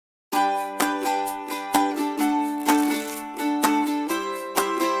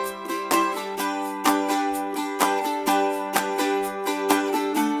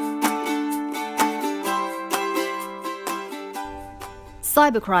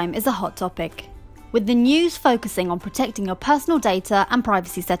Cybercrime is a hot topic, with the news focusing on protecting your personal data and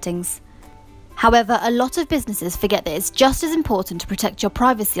privacy settings. However, a lot of businesses forget that it's just as important to protect your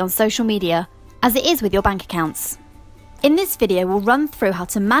privacy on social media as it is with your bank accounts. In this video, we'll run through how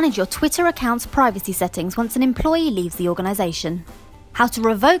to manage your Twitter account's privacy settings once an employee leaves the organisation, how to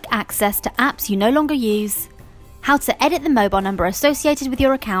revoke access to apps you no longer use, how to edit the mobile number associated with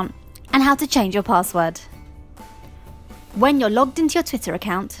your account, and how to change your password. When you're logged into your Twitter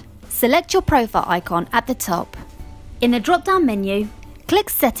account, select your profile icon at the top. In the drop-down menu, click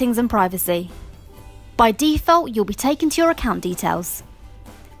Settings and Privacy. By default, you'll be taken to your account details.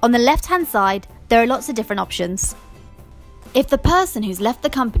 On the left-hand side, there are lots of different options. If the person who's left the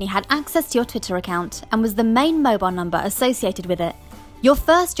company had access to your Twitter account and was the main mobile number associated with it, your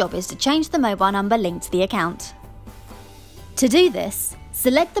first job is to change the mobile number linked to the account. To do this,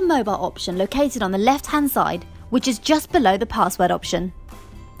 select the mobile option located on the left-hand side, which is just below the password option.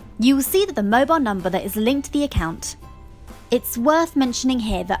 You will see that the mobile number that is linked to the account. It's worth mentioning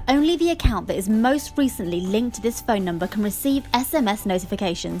here that only the account that is most recently linked to this phone number can receive SMS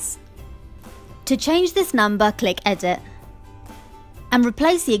notifications. To change this number, click Edit and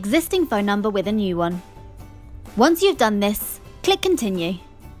replace the existing phone number with a new one. Once you've done this, click Continue.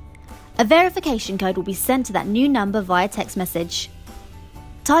 A verification code will be sent to that new number via text message.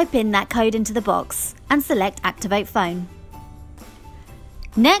 Type in that code into the box and select Activate Phone.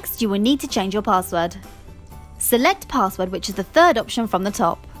 Next, you will need to change your password. Select Password, which is the third option from the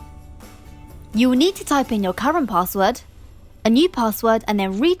top. You will need to type in your current password, a new password, and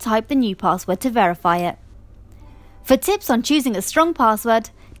then retype the new password to verify it. For tips on choosing a strong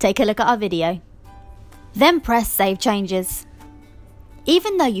password, take a look at our video. Then press Save Changes.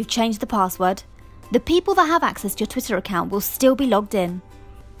 Even though you've changed the password, the people that have access to your Twitter account will still be logged in.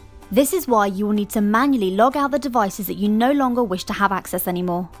 This is why you will need to manually log out the devices that you no longer wish to have access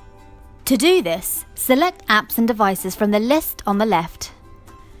anymore. To do this, select Apps and Devices from the list on the left.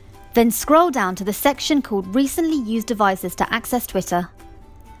 Then scroll down to the section called Recently Used Devices to access Twitter.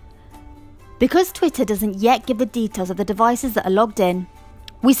 Because Twitter doesn't yet give the details of the devices that are logged in,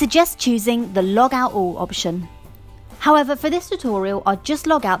 we suggest choosing the Log Out All option. However, for this tutorial, I'll just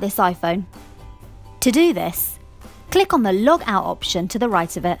log out this iPhone. To do this, click on the Log Out option to the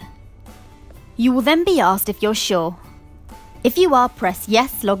right of it. You will then be asked if you're sure. If you are, press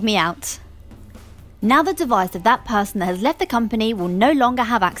Yes, log me out. Now the device of that person that has left the company will no longer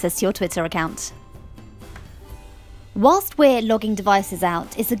have access to your Twitter account. Whilst we're logging devices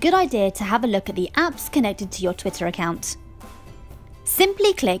out, it's a good idea to have a look at the apps connected to your Twitter account.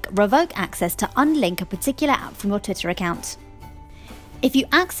 Simply click Revoke Access to unlink a particular app from your Twitter account. If you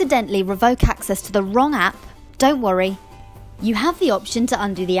accidentally revoke access to the wrong app, don't worry, you have the option to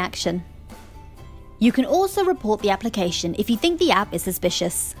undo the action. You can also report the application if you think the app is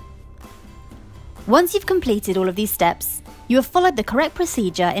suspicious. Once you've completed all of these steps, you have followed the correct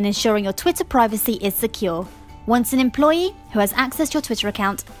procedure in ensuring your Twitter privacy is secure once an employee who has access to your Twitter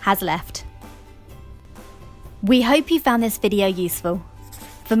account has left. We hope you found this video useful.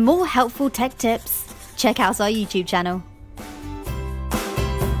 For more helpful tech tips, check out our YouTube channel.